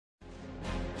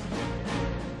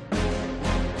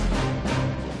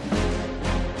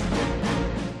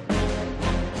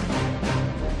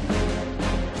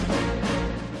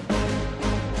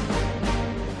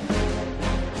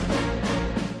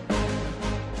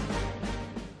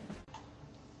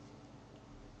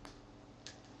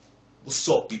What's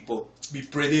up, people? It's me,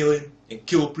 Fred Alien and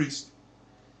Killer Priest.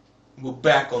 And we're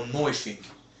back on Noising,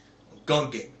 on Gun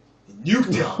Game, in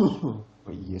Nuketown.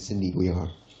 Yes, indeed, we are.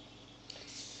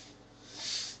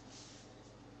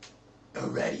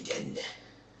 Alrighty then.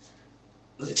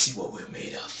 Let's see what we're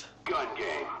made of. Gun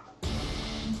Game.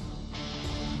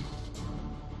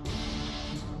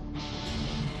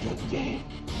 Good game.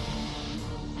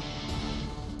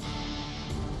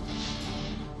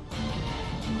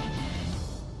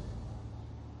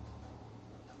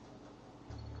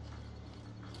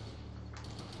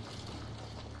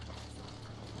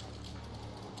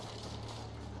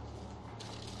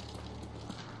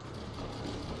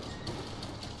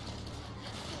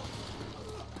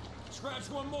 Scratch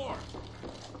one more.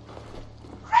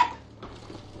 Crap.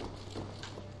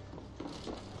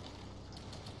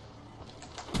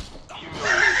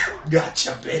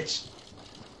 Gotcha, bitch.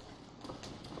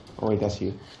 Oh wait, that's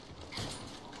you.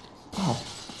 Oh.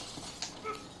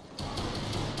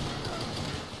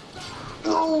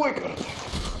 Oh my god.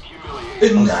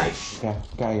 A knife. Yeah,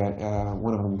 guy got,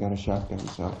 one of them got a shotgun,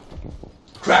 so be careful.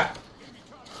 Crap.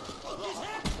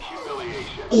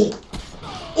 Humiliation. Oh.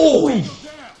 Oh. Humiliation.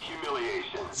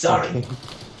 Sorry. Okay. No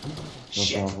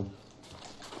Shit. problem.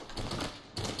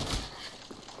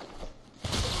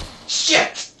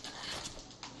 Shit.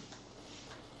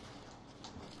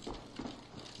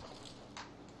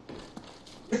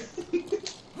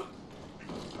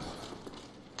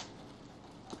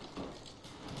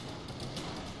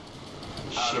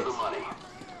 Out of the money.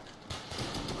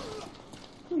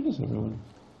 Where is everyone?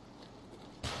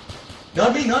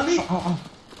 Not me, not me. Oh.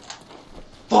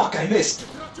 Fuck, I missed.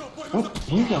 What?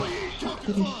 Where the fuck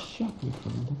did he shot me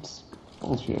from? That's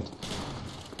bullshit.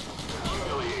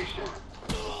 Humiliation.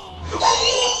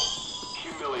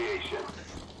 Humiliation.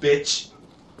 Bitch.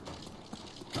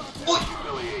 Oi.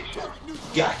 Humiliation.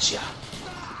 Gotcha.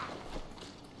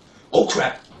 Oh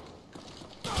crap.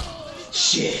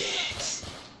 Shit.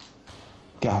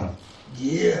 Got him.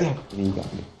 Yeah. Definitely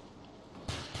got me.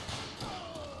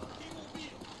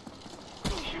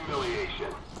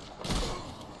 Humiliation.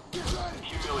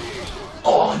 Humiliation.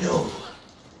 Oh no.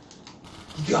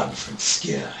 You got me from the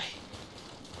sky.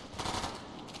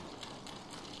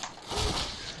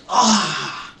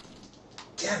 Ah.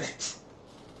 Damn it.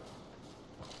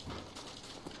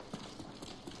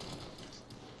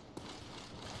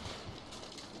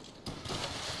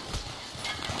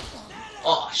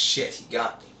 Oh shit, he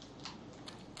got me.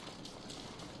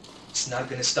 It's not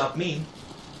gonna stop me.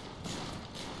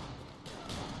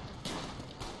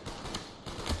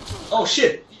 Oh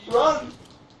shit! Run!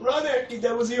 Run, Erky!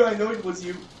 That was you, I know it was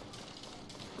you.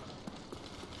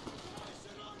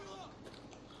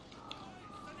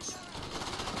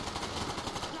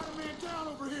 Got a man down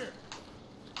over here.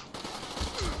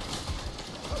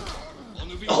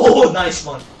 Oh, nice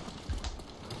one!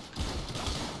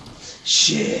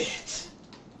 Shit!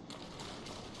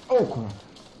 Oh crap.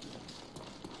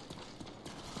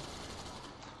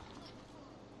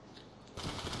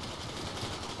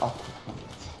 Oh crap.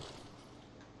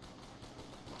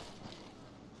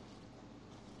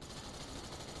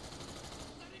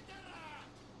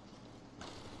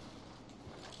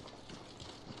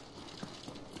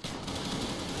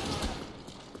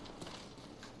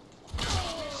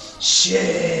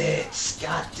 Shit!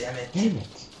 God damn it. Damn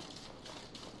it.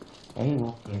 I didn't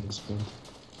know I could sprint.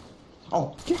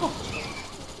 Oh, get off!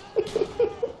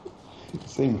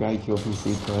 Same guy killed me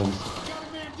 3 times. Got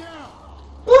a man down.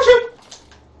 Oh shit!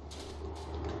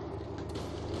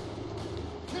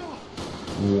 Kill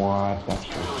him. What? That's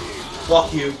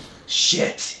Fuck you.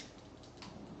 Shit!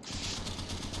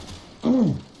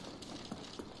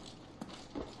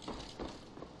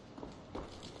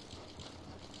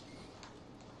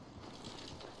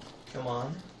 Come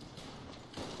on.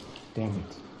 Damn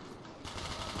it.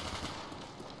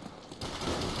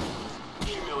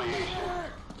 Humiliation.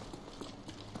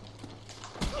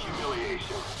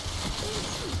 Humiliation.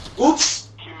 Oops!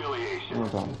 Humiliation. No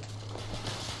problem.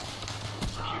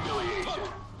 Humiliation.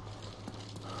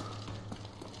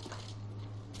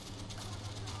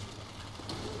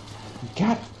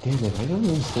 God damn it, I don't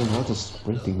understand how the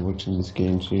sprinting works in this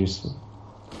game, seriously.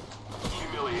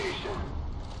 Humiliation.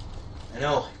 I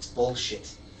know, it's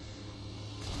bullshit.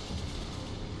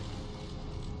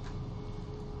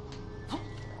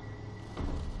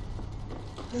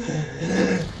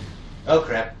 Oh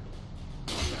crap.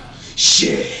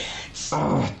 Shit!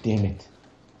 Ah, damn it.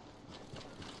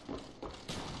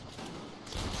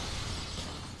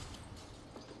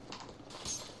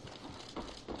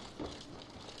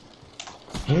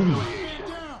 Damn.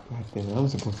 God damn it, I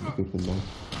was supposed to be good with that.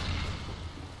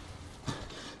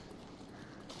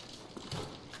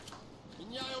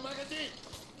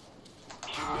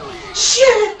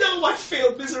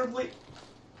 failed miserably.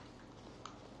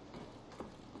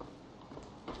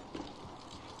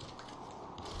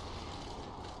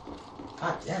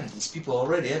 God damn, these people are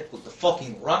already at with the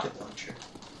fucking rocket launcher.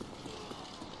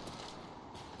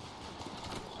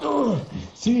 Oh,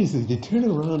 seriously, they turn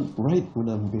around right when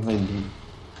I'm behind them.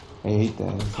 I hate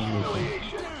that. It's not like that.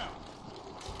 Humiliation.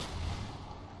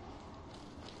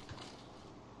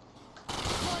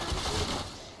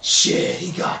 Shit,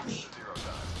 he got me.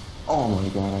 Oh my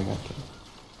god, I got killed.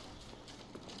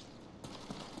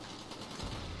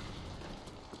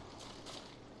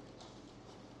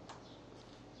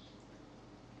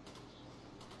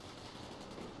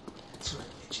 That's right,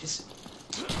 bitches.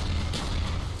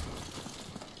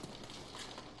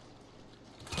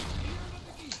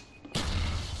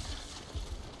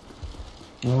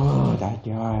 Oh, that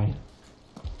guy.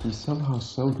 He's somehow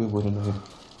so good with a knife.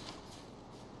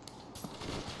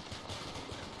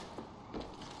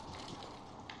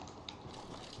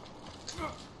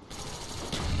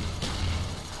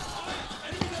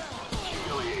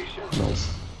 Humiliation.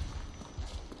 Nice.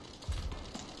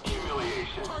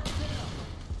 Humiliation.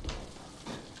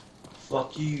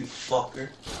 Fuck you, you fucker.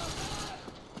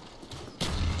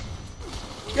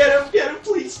 Get him,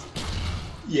 please.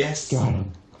 Yes. Got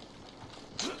him.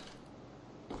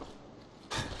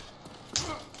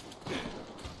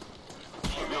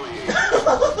 Humiliation.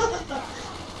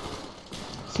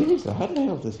 Seriously, how the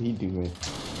hell does he do it?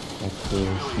 That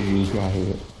new guy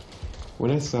here.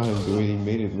 When I saw him do it, he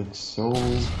made it look so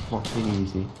fucking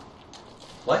easy.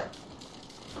 What?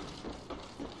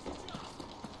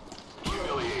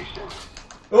 Humiliation.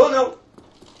 Oh no.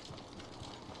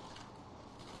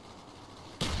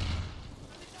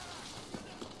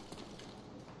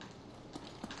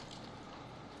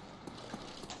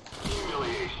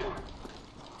 Humiliation.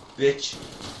 Bitch.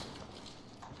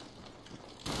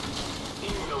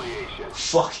 Humiliation.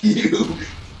 Fuck you.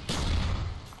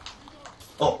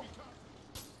 Oh.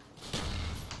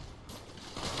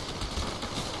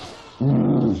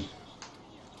 Mm.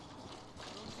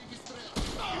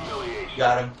 Humiliation.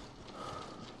 Got him.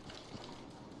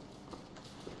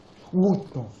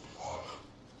 What the fuck?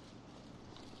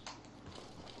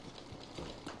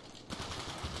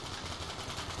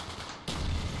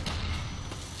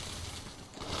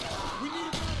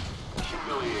 Humiliation.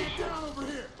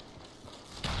 Humiliation.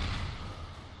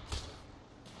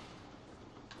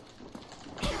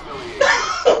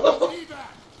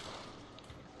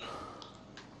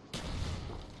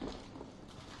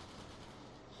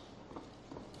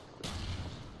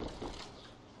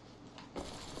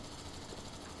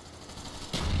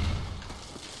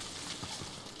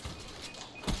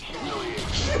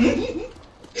 Humiliation.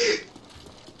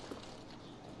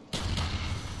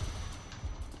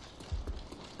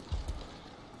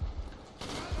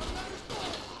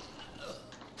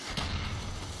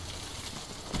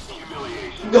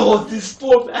 Humiliation. No, this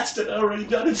poor bastard already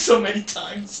done it so many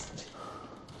times.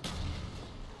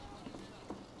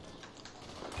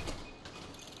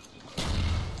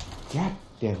 God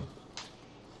damn.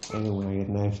 I know when I get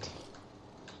knifed.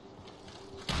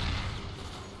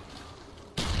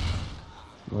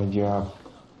 My job.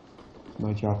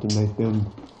 My job to knife them.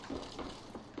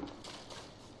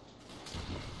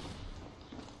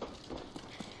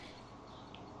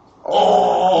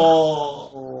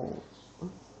 Oh.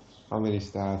 How many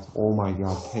stabs? Oh my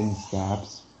god, 10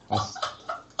 stabs. That's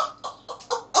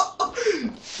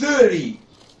 30.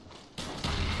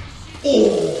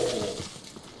 Oh.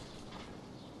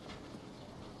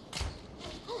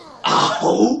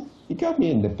 Ow. he got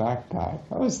me in the backpack.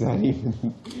 How is that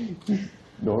even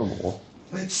normal?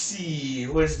 Let's see,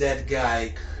 where's that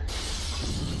guy?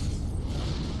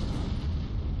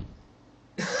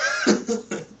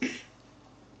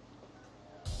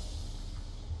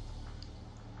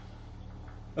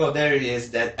 Oh, there he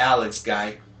is, that Alex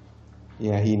guy.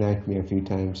 Yeah, he knifed me a few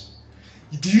times.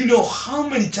 Do you know how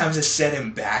many times I set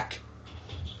him back?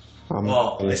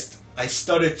 Oh, I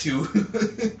started to,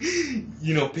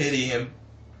 pity him.